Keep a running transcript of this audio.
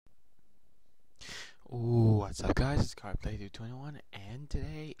What's up, guys? It's CardPlayDude21, and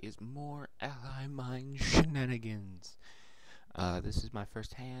today is more Ally Mine shenanigans. This is my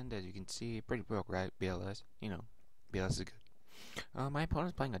first hand, as you can see. Pretty broke, right? BLS. BLS is good. My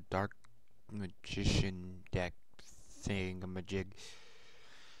opponent's playing a Dark Magician deck thing-a-majig.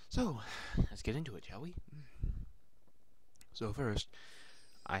 So, let's get into it, shall we? So first,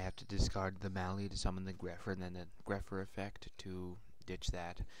 I have to discard the Mally to summon the Grepher, and then the Grepher effect to ditch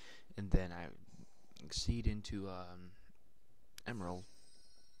that. And then I seed into Emerald,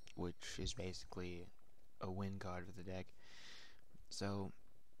 which is basically a win card for the deck. So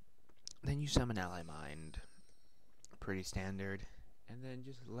then you summon Ally Mind, pretty standard, and then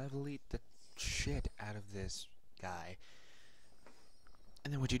just level eat the shit out of this guy.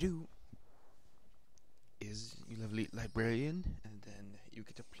 And then what you do is you level eat Librarian, and then you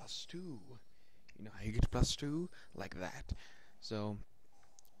get a +2. You know how you get a +2? Like that. So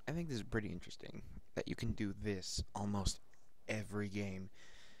I think this is pretty interesting, that you can do this almost every game.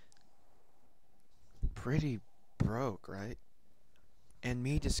 Pretty broke, right? And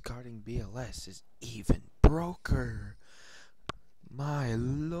me discarding BLS is even broker. My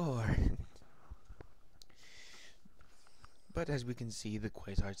lord. But as we can see, the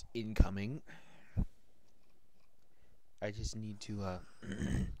Quasar's incoming. I just need to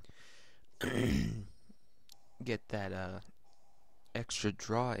get that extra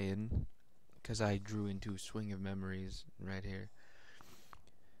draw in, because I drew into Swing of Memories right here.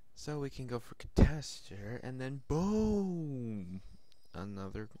 So we can go for Catastrophe, and then boom!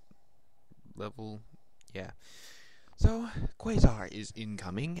 Another level, yeah. So, Quasar is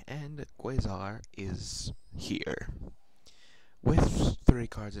incoming, and Quasar is here, with 3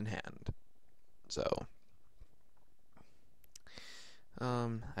 cards in hand. So,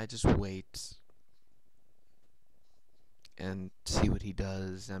 I just wait and see what he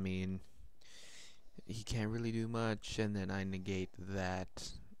does. I mean, he can't really do much, and then I negate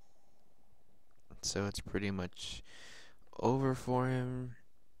that. So it's pretty much over for him.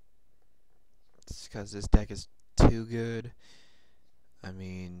 It's because this deck is too good. I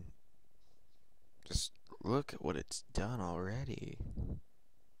mean, just look at what it's done already.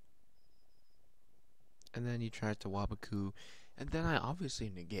 And then he tries to Wabaku, and then I obviously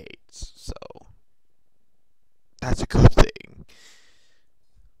negates, so that's a good thing.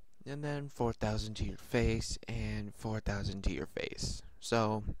 And then 4,000 to your face, and 4,000 to your face.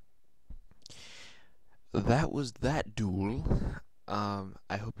 So that was that duel.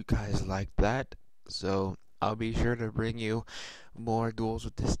 I hope you guys liked that. So I'll be sure to bring you more duels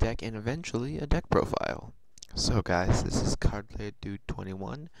with this deck, and eventually a deck profile. So guys, this is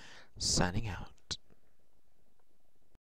CardPlayDude21 signing out.